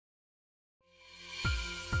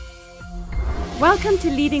Welcome to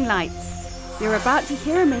Leading Lights. You're about to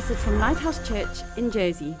hear a message from Lighthouse Church in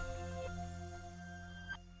Jersey.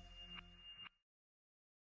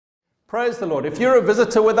 Praise the Lord. If you're a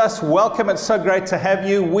visitor with us, welcome. It's so great to have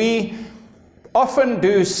you. We often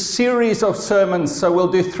do series of sermons, so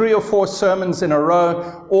we'll do 3 or 4 sermons in a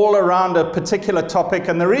row, all around a particular topic.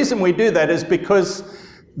 And the reason we do that is because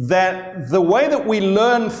that the way that we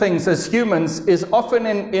learn things as humans is often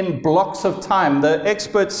in blocks of time. The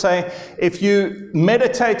experts say if you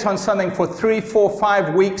meditate on something for 3, 4,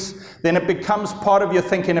 5 weeks, then it becomes part of your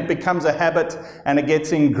thinking, it becomes a habit, and it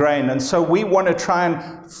gets ingrained. And so we want to try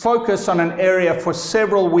and focus on an area for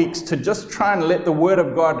several weeks to just try and let the Word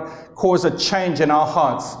of God cause a change in our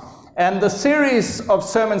hearts. And the series of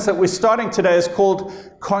sermons that we're starting today is called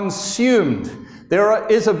Consumed. There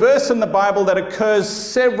is a verse in the Bible that occurs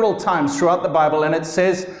several times throughout the Bible, and it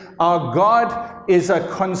says, our God is a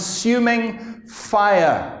consuming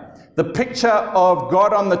fire. The picture of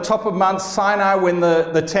God on the top of Mount Sinai when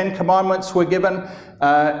the 10 Commandments were given,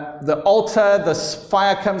 the altar, the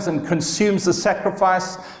fire comes and consumes the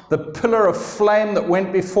sacrifice, the pillar of flame that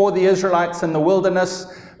went before the Israelites in the wilderness.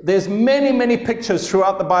 There's many, many pictures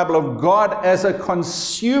throughout the Bible of God as a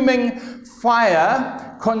consuming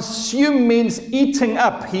fire. Consume means eating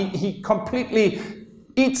up. He completely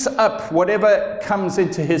eats up whatever comes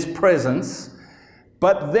into his presence.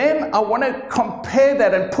 But then I want to compare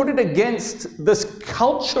that and put it against this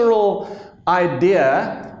cultural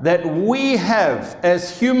idea that we have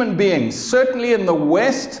as human beings, certainly in the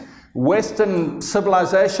West, Western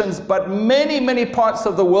civilizations, but many, many parts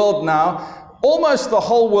of the world now. Almost the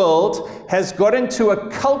whole world has got into a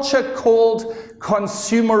culture called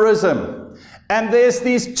consumerism. And there's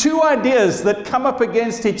these two ideas that come up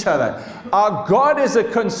against each other. Our God is a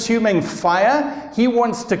consuming fire. He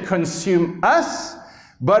wants to consume us,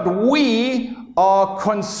 but we are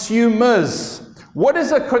consumers. What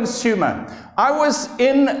is a consumer? I was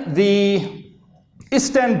in the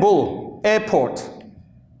Istanbul airport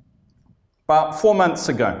about 4 months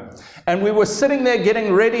ago. And we were sitting there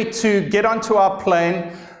getting ready to get onto our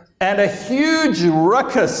plane, and a huge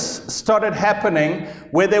ruckus started happening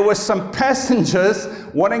where there were some passengers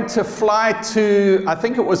wanting to fly to, I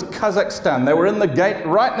think it was Kazakhstan. They were in the gate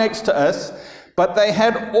right next to us, but they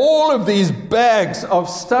had all of these bags of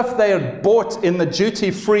stuff they had bought in the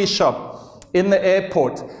duty-free shop in the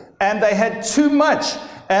airport, and they had too much,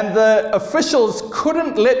 and the officials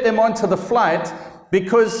couldn't let them onto the flight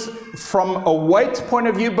because from a weight point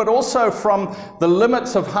of view, but also from the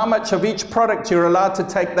limits of how much of each product you're allowed to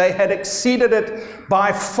take, they had exceeded it by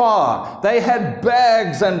far. They had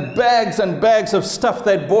bags and bags and bags of stuff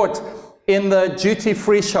they'd bought in the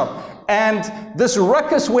duty-free shop. And this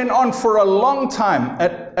ruckus went on for a long time,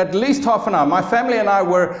 at least half an hour. My family and I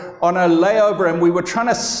were on a layover and we were trying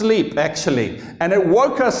to sleep, actually. And it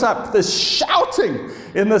woke us up, this shouting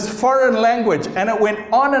in this foreign language. And it went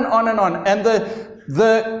on and on and on. And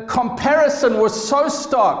the comparison was so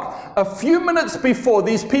stark. A few minutes before,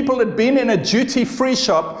 these people had been in a duty-free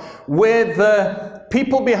shop where the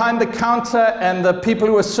people behind the counter and the people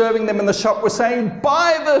who were serving them in the shop were saying,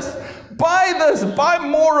 buy this, buy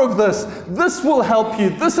more of this. This will help you.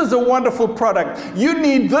 This is a wonderful product. You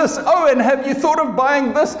need this. Oh, and have you thought of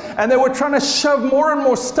buying this? And they were trying to shove more and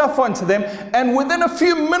more stuff onto them. And within a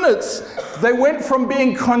few minutes, they went from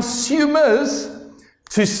being consumers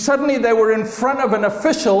to suddenly they were in front of an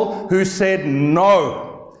official who said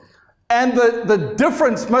no. And the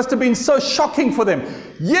difference must have been so shocking for them.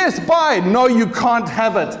 Yes, buy. No, you can't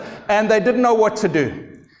have it. And they didn't know what to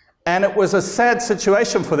do. And it was a sad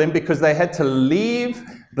situation for them because they had to leave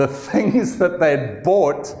the things that they'd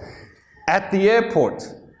bought at the airport.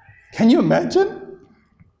 Can you imagine?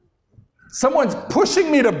 Someone's pushing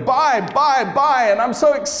me to buy, and I'm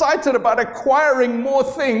so excited about acquiring more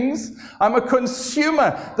things. I'm a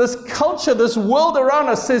consumer. This culture, this world around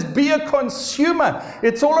us says, be a consumer.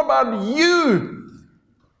 It's all about you.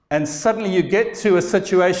 And suddenly you get to a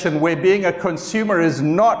situation where being a consumer is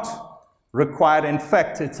not required. In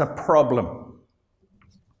fact, it's a problem.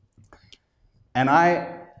 And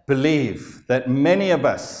I believe that many of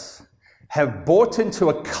us have bought into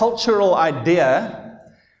a cultural idea.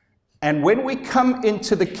 And when we come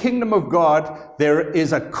into the kingdom of God, there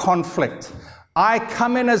is a conflict. I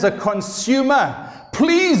come in as a consumer.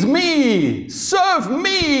 Please me. Serve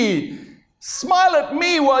me. Smile at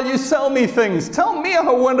me while you sell me things. Tell me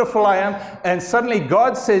how wonderful I am. And suddenly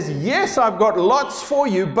God says, yes, I've got lots for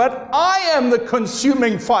you, but I am the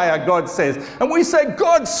consuming fire, God says. And we say,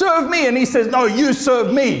 God, serve me. And he says, no, you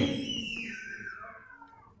serve me.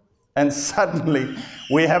 And suddenly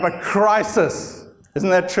we have a crisis. Isn't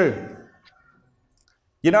that true?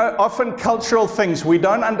 You know, often cultural things, we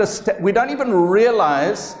don't understand, we don't even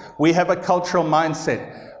realize we have a cultural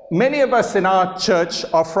mindset. Many of us in our church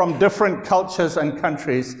are from different cultures and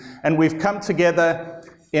countries, and we've come together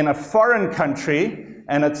in a foreign country,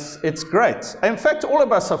 and it's great. In fact, all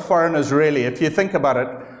of us are foreigners, really, if you think about it.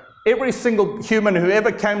 Every single human who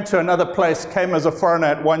ever came to another place came as a foreigner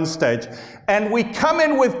at one stage. And we come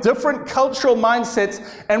in with different cultural mindsets,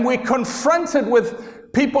 and we're confronted with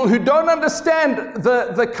people who don't understand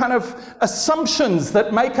the kind of assumptions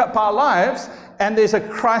that make up our lives, and there's a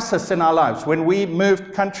crisis in our lives. When we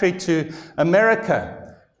moved country to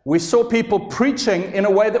America, we saw people preaching in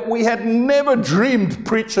a way that we had never dreamed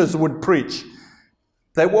preachers would preach.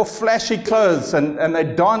 They wore flashy clothes and they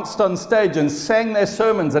danced on stage and sang their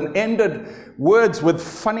sermons and ended words with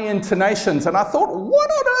funny intonations. And I thought,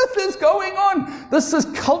 what on earth is going on? This is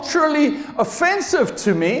culturally offensive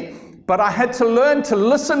to me. But I had to learn to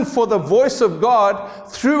listen for the voice of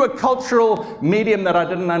God through a cultural medium that I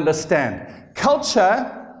didn't understand.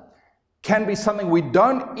 Culture can be something we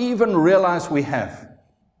don't even realize we have.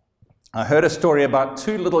 I heard a story about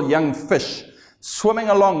two little young fish swimming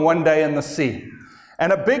along one day in the sea.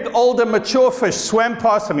 And a big, older, mature fish swam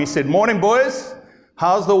past him. He said, "Morning, boys.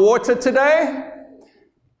 How's the water today?"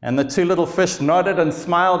 And the two little fish nodded and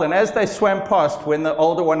smiled. And as they swam past, when the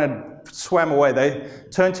older one had swam away, they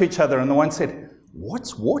turned to each other. And the one said,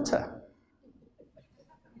 "What's water?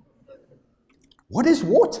 What is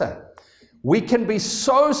water?" We can be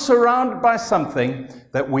so surrounded by something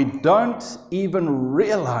that we don't even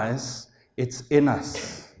realize it's in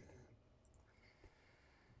us.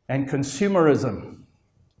 And consumerism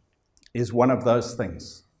is one of those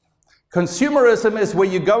things. Consumerism is where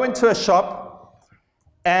you go into a shop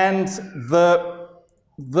and the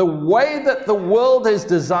way that the world is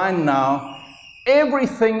designed now,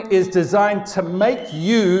 everything is designed to make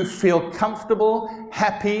you feel comfortable,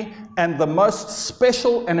 happy, and the most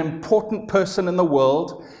special and important person in the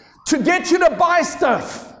world to get you to buy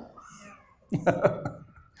stuff.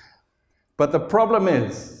 But the problem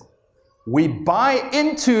is, we buy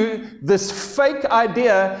into this fake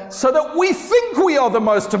idea so that we think we are the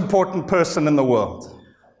most important person in the world.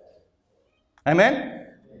 Amen?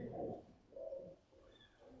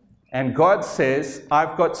 And God says,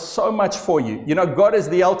 I've got so much for you. You know, God is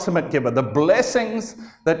the ultimate giver. The blessings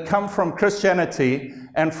that come from Christianity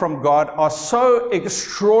and from God are so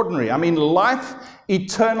extraordinary. I mean, life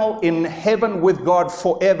eternal in heaven with God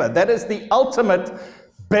forever. That is the ultimate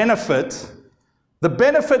benefit. The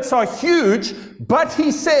benefits are huge, but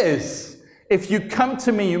he says, if you come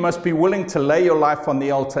to me, you must be willing to lay your life on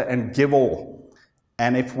the altar and give all.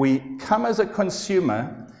 And if we come as a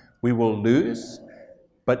consumer, we will lose.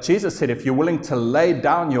 But Jesus said, if you're willing to lay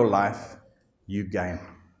down your life, you gain.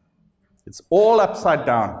 It's all upside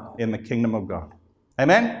down in the kingdom of God.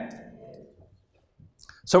 Amen?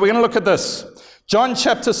 So we're going to look at this. John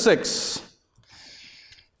chapter 6.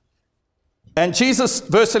 And Jesus,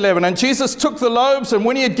 verse 11, and Jesus took the loaves, and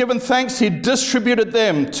when he had given thanks, he distributed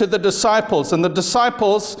them to the disciples, and the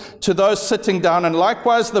disciples to those sitting down, and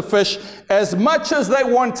likewise the fish, as much as they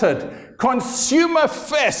wanted. Consumer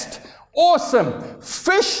fest. Awesome.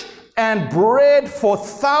 Fish and bread for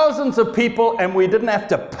thousands of people, and we didn't have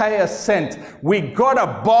to pay a cent. We got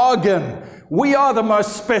a bargain. We are the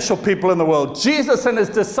most special people in the world. Jesus and his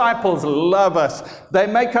disciples love us. They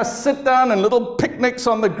make us sit down in little picnics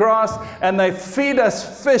on the grass, and they feed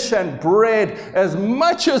us fish and bread as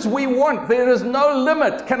much as we want. There is no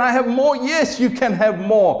limit. Can I have more? Yes, you can have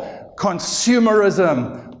more.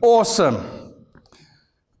 Consumerism. Awesome.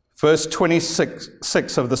 Verse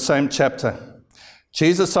 26 of the same chapter.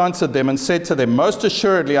 Jesus answered them and said to them, most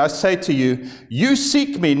assuredly I say to you, you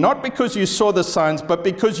seek me not because you saw the signs, but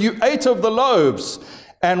because you ate of the loaves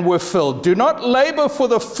and were filled. Do not labor for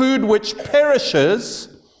the food which perishes,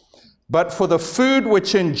 but for the food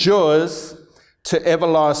which endures to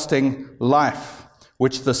everlasting life,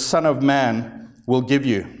 which the Son of Man will give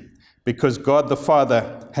you, because God the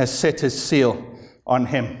Father has set his seal on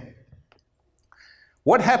him.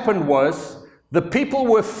 What happened was the people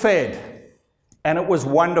were fed. And it was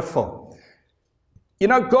wonderful. You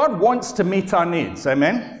know, God wants to meet our needs.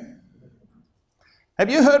 Amen? Have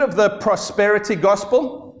you heard of the prosperity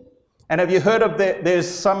gospel? And have you heard of there's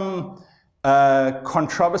some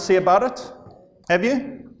controversy about it? Have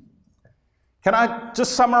you? Can I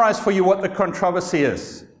just summarize for you what the controversy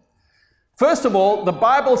is? First of all, the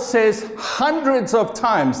Bible says hundreds of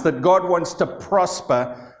times that God wants to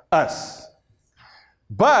prosper us.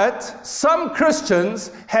 But some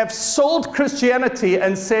Christians have sold Christianity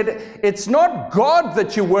and said it's not God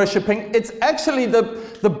that you're worshiping, it's actually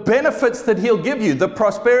the benefits that he'll give you, the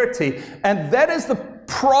prosperity. And that is the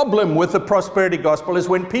problem with the prosperity gospel is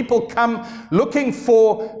when people come looking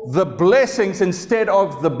for the blessings instead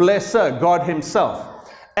of the blesser, God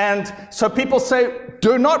himself. And so people say,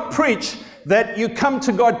 do not preach that you come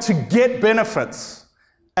to God to get benefits.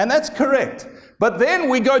 And that's correct. But then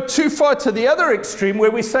we go too far to the other extreme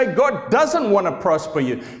where we say God doesn't want to prosper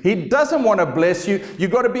you. He doesn't want to bless you.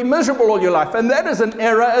 You've got to be miserable all your life. And that is an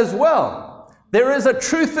error as well. There is a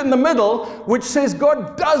truth in the middle which says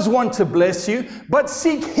God does want to bless you, but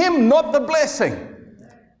seek him, not the blessing.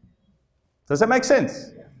 Does that make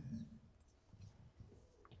sense?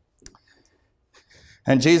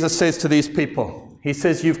 And Jesus says to these people, he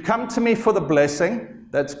says, you've come to me for the blessing.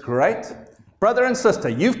 That's great. Brother and sister,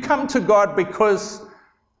 you've come to God because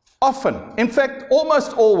often, in fact,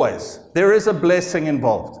 almost always, there is a blessing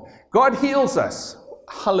involved. God heals us.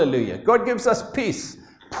 Hallelujah. God gives us peace.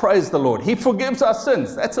 Praise the Lord. He forgives our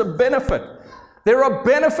sins. That's a benefit. There are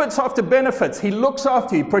benefits after benefits. He looks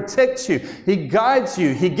after you, protects you, he guides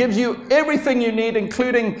you, he gives you everything you need,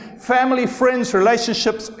 including family, friends,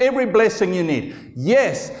 relationships, every blessing you need.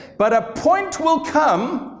 Yes, but a point will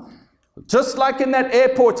come, just like in that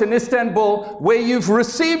airport in Istanbul, where you've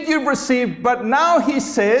received, but now he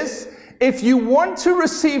says, if you want to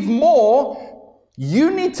receive more,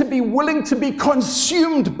 you need to be willing to be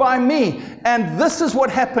consumed by me. And this is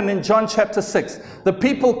what happened in John chapter 6. The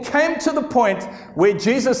people came to the point where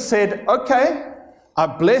Jesus said, okay, I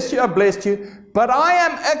blessed you, but I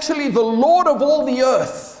am actually the Lord of all the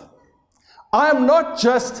earth. I am not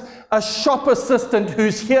just a shop assistant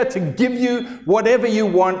who's here to give you whatever you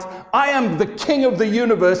want. I am the King of the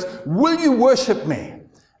universe. Will you worship me?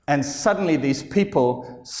 And suddenly these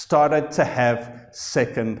people started to have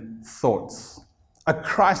second thoughts. A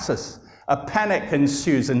crisis, a panic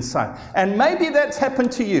ensues inside. And maybe that's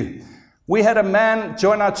happened to you. We had a man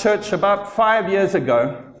join our church about 5 years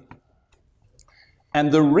ago.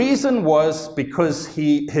 And the reason was because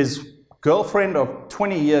his girlfriend of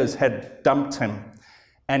 20 years had dumped him.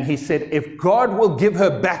 And he said, if God will give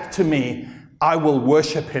her back to me, I will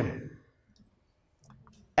worship him.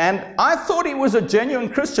 And I thought he was a genuine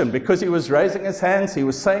Christian because he was raising his hands, he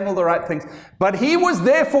was saying all the right things, but he was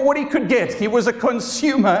there for what he could get. He was a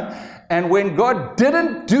consumer, and when God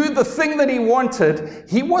didn't do the thing that he wanted,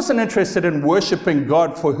 he wasn't interested in worshiping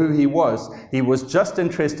God for who he was. He was just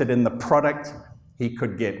interested in the product he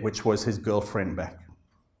could get, which was his girlfriend back.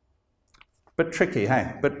 Bit tricky,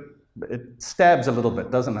 hey? But it stabs a little bit,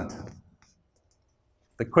 doesn't it?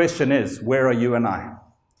 The question is, where are you and I?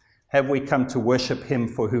 Have we come to worship him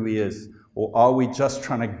for who he is? Or are we just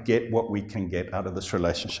trying to get what we can get out of this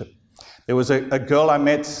relationship? There was a girl I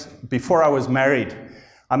met before I was married.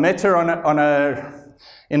 I met her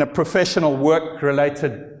in a professional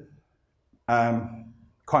work-related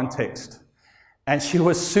context. And she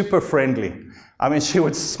was super friendly. I mean, she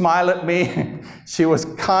would smile at me. She was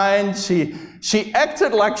kind. She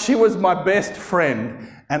acted like she was my best friend.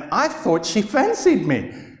 And I thought she fancied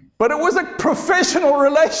me. But it was a professional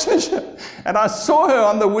relationship. And I saw her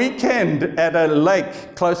on the weekend at a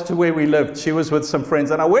lake close to where we lived. She was with some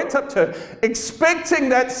friends. And I went up to her expecting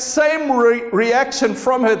that same reaction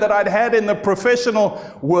from her that I'd had in the professional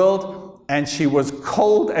world. And she was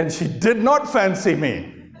cold and she did not fancy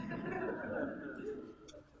me.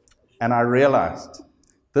 And I realized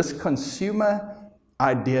this consumer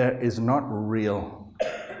idea is not real.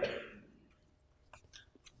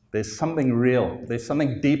 There's something real, there's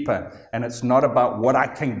something deeper, and it's not about what I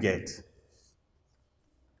can get.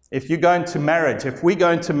 If we go into marriage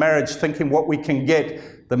thinking what we can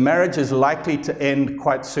get, the marriage is likely to end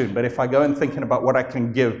quite soon. But if I go in thinking about what I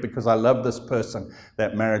can give because I love this person,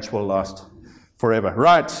 that marriage will last forever.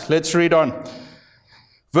 Right, let's read on.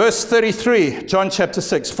 Verse 33, John chapter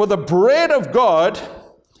 6. For the bread of God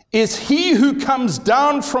is he who comes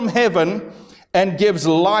down from heaven and gives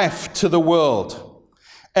life to the world.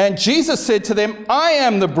 And Jesus said to them, I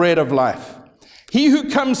am the bread of life. He who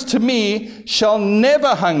comes to me shall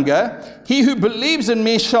never hunger. He who believes in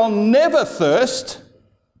me shall never thirst.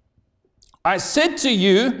 I said to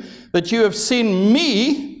you that you have seen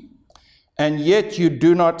me, and yet you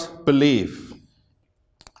do not believe.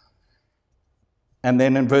 And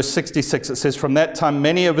then in verse 66 it says, from that time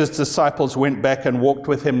many of his disciples went back and walked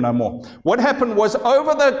with him no more. What happened was,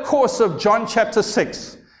 over the course of John chapter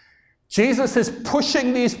 6, Jesus is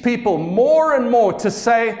pushing these people more and more to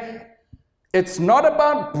say, it's not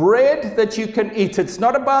about bread that you can eat. It's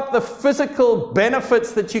not about the physical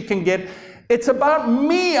benefits that you can get. It's about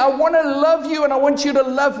me. I want to love you and I want you to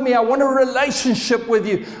love me. I want a relationship with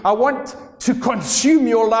you. I want to consume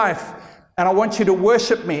your life and I want you to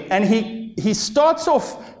worship me. And he starts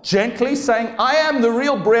off gently saying, I am the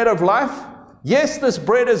real bread of life. Yes, this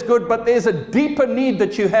bread is good, but there's a deeper need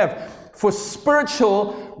that you have for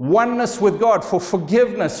spiritual oneness with God, for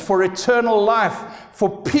forgiveness, for eternal life,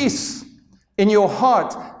 for peace in your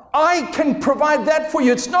heart. I can provide that for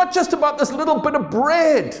you. It's not just about this little bit of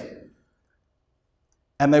bread.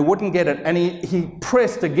 And they wouldn't get it. And he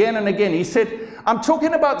pressed again and again. He said, I'm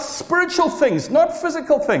talking about spiritual things, not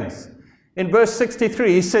physical things. In verse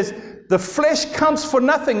 63, he says, the flesh counts for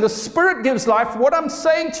nothing. The Spirit gives life. What I'm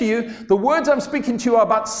saying to you, the words I'm speaking to you are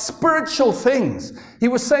about spiritual things. He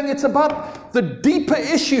was saying it's about the deeper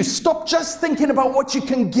issues. Stop just thinking about what you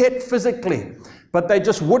can get physically. But they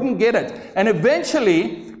just wouldn't get it. And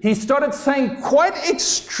eventually, he started saying quite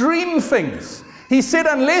extreme things. He said,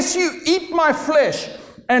 unless you eat my flesh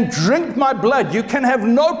and drink my blood, you can have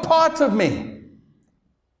no part of me.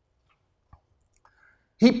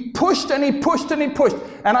 He pushed and he pushed and he pushed.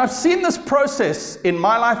 And I've seen this process in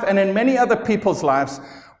my life and in many other people's lives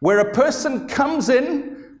where a person comes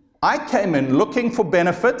in. I came in looking for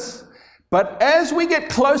benefits, but as we get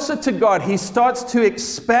closer to God, he starts to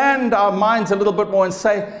expand our minds a little bit more and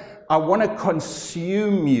say, I want to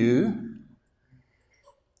consume you.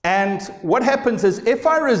 And what happens is if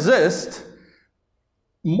I resist,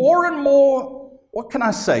 more and more, what can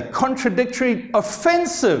I say, contradictory,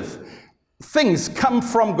 offensive things come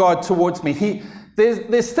from God towards me.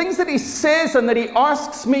 There's things that he says and that he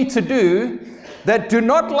asks me to do that do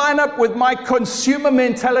not line up with my consumer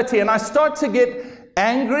mentality, and I start to get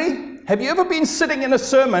angry. Have you ever been sitting in a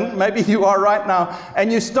sermon, maybe you are right now,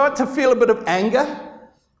 and you start to feel a bit of anger?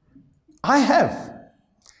 I have.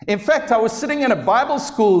 In fact, I was sitting in a Bible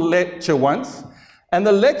school lecture once, and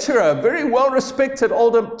the lecturer, a very well-respected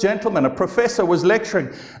older gentleman, a professor, was lecturing.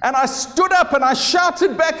 And I stood up and I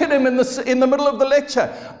shouted back at him in the middle of the lecture.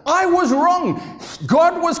 I was wrong.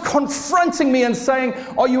 God was confronting me and saying,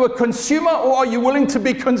 are you a consumer or are you willing to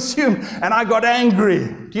be consumed? And I got angry.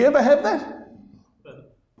 Do you ever have that?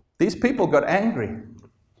 These people got angry.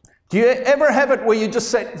 Do you ever have it where you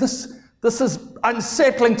just say, this is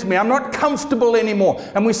unsettling to me. I'm not comfortable anymore.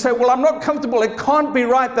 And we say, well, I'm not comfortable. It can't be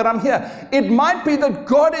right that I'm here. It might be that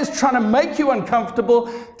God is trying to make you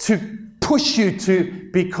uncomfortable to push you to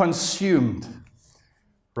be consumed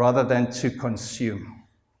rather than to consume.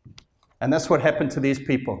 And that's what happened to these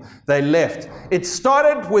people. They left. It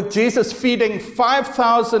started with Jesus feeding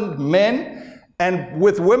 5,000 men and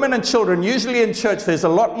with women and children. Usually in church, there's a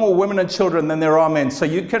lot more women and children than there are men. So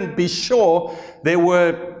you can be sure there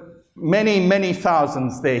were many, many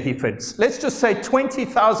thousands there he fed. Let's just say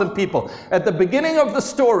 20,000 people. At the beginning of the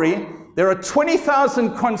story, there are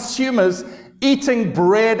 20,000 consumers eating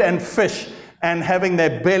bread and fish and having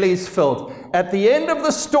their bellies filled. At the end of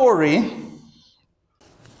the story,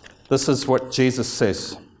 this is what Jesus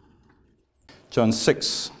says. John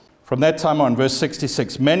 6. From that time on, verse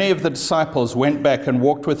 66, many of the disciples went back and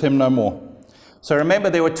walked with him no more. So remember,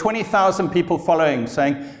 there were 20,000 people following,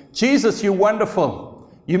 saying, Jesus, you're wonderful.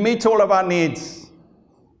 You meet all of our needs.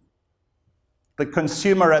 The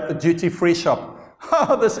consumer at the duty-free shop.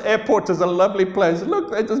 Oh, this airport is a lovely place.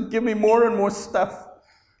 Look, they just give me more and more stuff.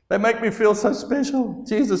 They make me feel so special.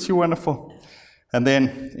 Jesus, you're wonderful. And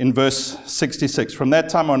then in verse 66, from that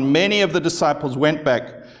time on, many of the disciples went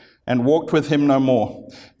back and walked with him no more.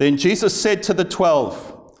 Then Jesus said to the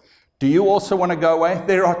 12, do you also want to go away?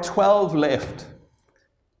 There are 12 left.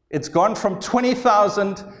 It's gone from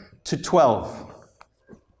 20,000 to 12.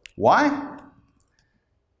 Why?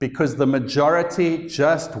 Because the majority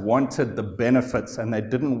just wanted the benefits and they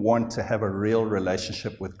didn't want to have a real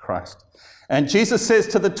relationship with Christ. And Jesus says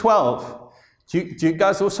to the 12, do you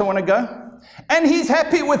guys also want to go? And he's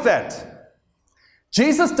happy with that.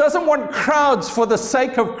 Jesus doesn't want crowds for the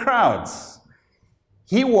sake of crowds.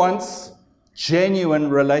 He wants genuine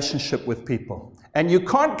relationship with people. And you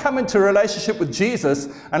can't come into a relationship with Jesus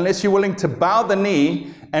unless you're willing to bow the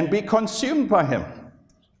knee and be consumed by him.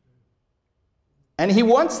 And he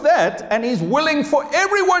wants that, and he's willing for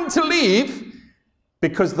everyone to leave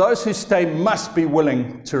because those who stay must be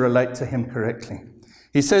willing to relate to him correctly.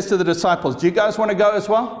 He says to the disciples, do you guys want to go as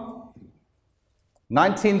well?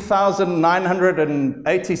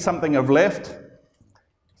 19,980 something have left.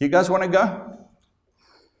 Do you guys want to go?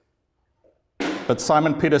 But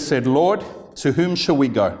Simon Peter said, Lord, to whom shall we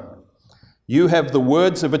go? You have the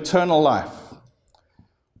words of eternal life.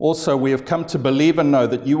 Also, we have come to believe and know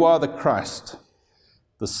that you are the Christ,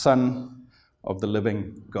 the Son of the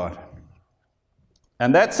living God.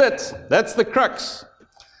 And that's it. That's the crux.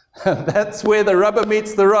 That's where the rubber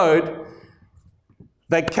meets the road.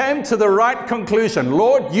 They came to the right conclusion.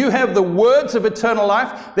 Lord, you have the words of eternal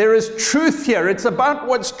life. There is truth here. It's about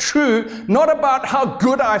what's true, not about how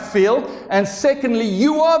good I feel. And secondly,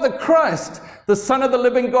 you are the Christ, the Son of the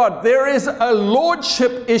living God. There is a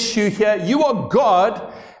lordship issue here. You are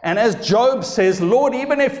God. And as Job says, Lord,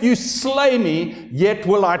 even if you slay me, yet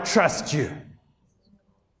will I trust you.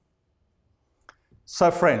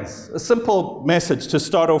 So friends, a simple message to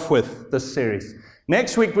start off with this series.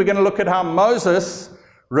 Next week, we're going to look at how Moses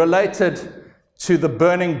related to the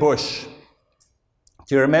burning bush.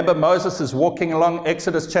 Do you remember Moses is walking along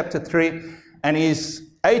Exodus chapter 3, and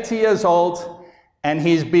he's 80 years old, and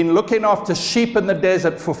he's been looking after sheep in the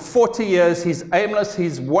desert for 40 years. He's aimless.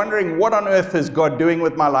 He's wondering, what on earth is God doing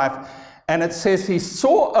with my life? And it says he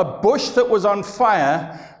saw a bush that was on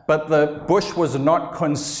fire, but the bush was not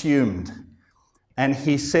consumed. And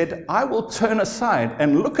he said, I will turn aside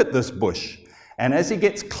and look at this bush. And as he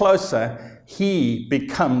gets closer, he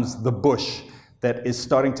becomes the bush that is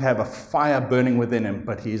starting to have a fire burning within him,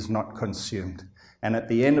 but he is not consumed. And at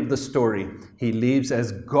the end of the story, he leaves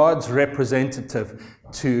as God's representative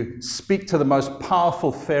to speak to the most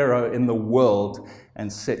powerful Pharaoh in the world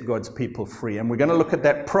and set God's people free. And we're going to look at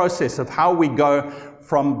that process of how we go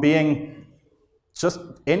from being just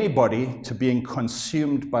anybody to being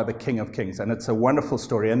consumed by the King of Kings. And it's a wonderful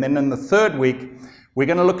story. And then in the third week, we're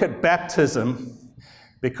going to look at baptism,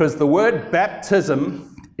 because the word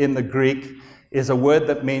baptism in the Greek is a word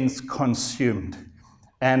that means consumed.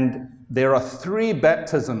 And there are 3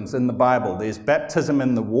 baptisms in the Bible. There's baptism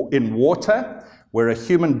in water, where a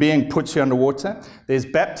human being puts you underwater. There's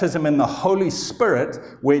baptism in the Holy Spirit,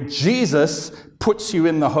 where Jesus puts you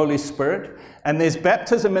in the Holy Spirit. And there's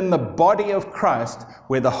baptism in the body of Christ,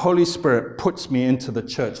 where the Holy Spirit puts me into the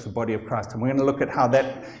church, the body of Christ. And we're going to look at how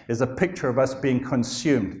that is a picture of us being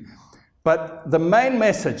consumed. But the main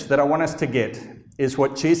message that I want us to get is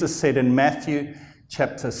what Jesus said in Matthew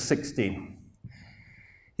chapter 16.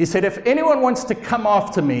 He said, if anyone wants to come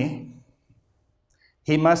after me,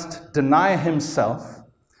 he must deny himself,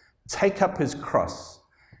 take up his cross,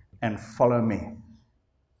 and follow me.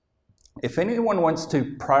 If anyone wants to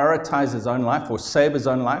prioritize his own life or save his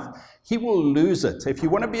own life, he will lose it. If you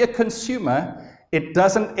want to be a consumer, it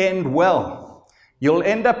doesn't end well. You'll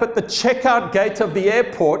end up at the checkout gate of the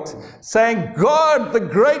airport saying, God, the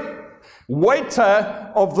great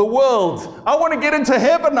waiter of the world, I want to get into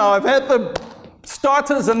heaven now. I've had the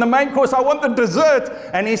starters and the main course. I want the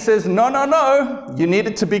dessert. And he says, no. You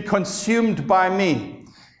needed to be consumed by me.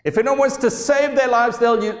 If anyone wants to save their lives,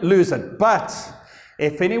 they'll lose it. But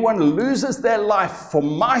if anyone loses their life for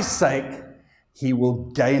my sake, he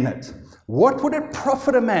will gain it. What would it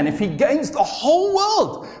profit a man if he gains the whole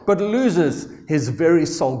world but loses his very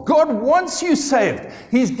soul? God wants you saved.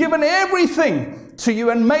 He's given everything to you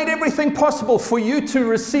and made everything possible for you to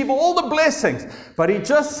receive all the blessings. But he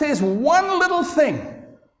just says one little thing.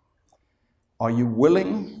 Are you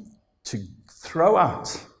willing to throw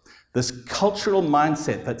out this cultural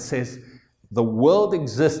mindset that says the world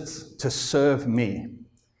exists to serve me?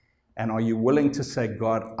 And are you willing to say,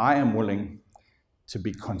 God, I am willing to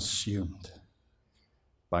be consumed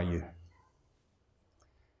by you?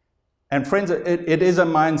 And friends, it is a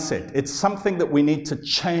mindset. It's something that we need to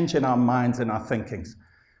change in our minds and our thinkings.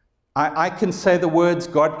 I can say the words,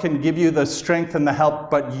 God can give you the strength and the help,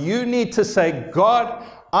 but you need to say, God,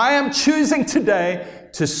 I am choosing today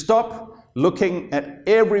to stop looking at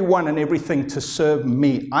everyone and everything to serve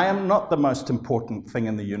me. I am not the most important thing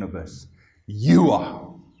in the universe. You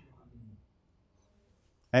are.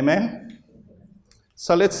 Amen?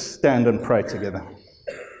 So let's stand and pray together.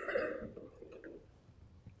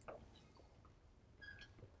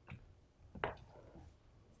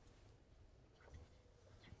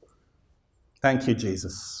 Thank you,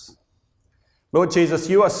 Jesus. Lord Jesus,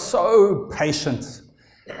 you are so patient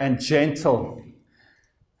and gentle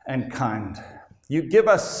and kind. You give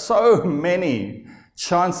us so many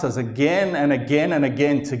chances again and again and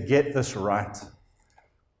again to get this right.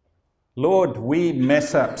 Lord, we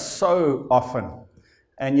mess up so often,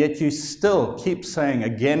 and yet you still keep saying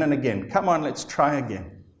again and again, come on, let's try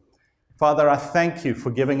again. Father, I thank you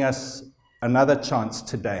for giving us another chance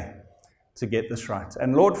today to get this right.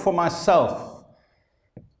 And Lord, for myself,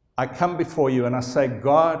 I come before you and I say,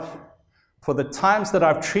 God, for the times that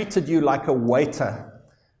I've treated you like a waiter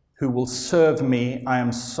who will serve me, I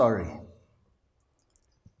am sorry.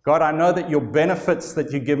 God, I know that your benefits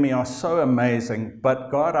that you give me are so amazing, but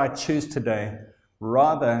God, I choose today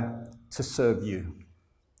rather to serve you.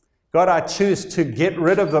 God, I choose to get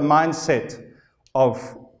rid of the mindset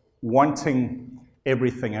of wanting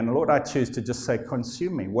everything. And Lord, I choose to just say,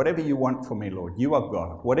 consume me. Whatever you want for me, Lord, you are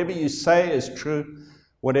God. Whatever you say is true.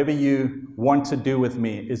 Whatever you want to do with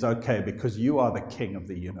me is okay, because you are the King of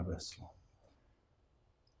the universe, Lord.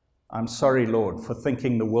 I'm sorry, Lord, for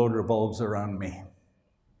thinking the world revolves around me.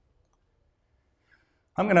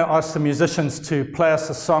 I'm going to ask the musicians to play us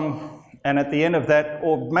a song, and at the end of that,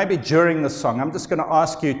 or maybe during the song, I'm just going to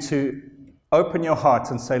ask you to open your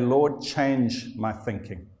heart and say, Lord, change my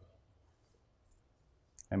thinking.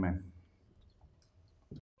 Amen.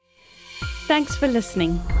 Thanks for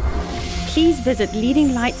listening. Please visit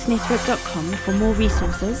leadinglightsnetwork.com for more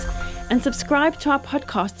resources and subscribe to our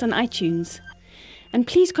podcasts on iTunes. And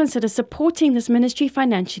please consider supporting this ministry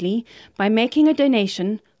financially by making a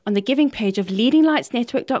donation on the giving page of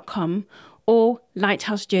leadinglightsnetwork.com or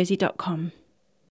lighthousejersey.com.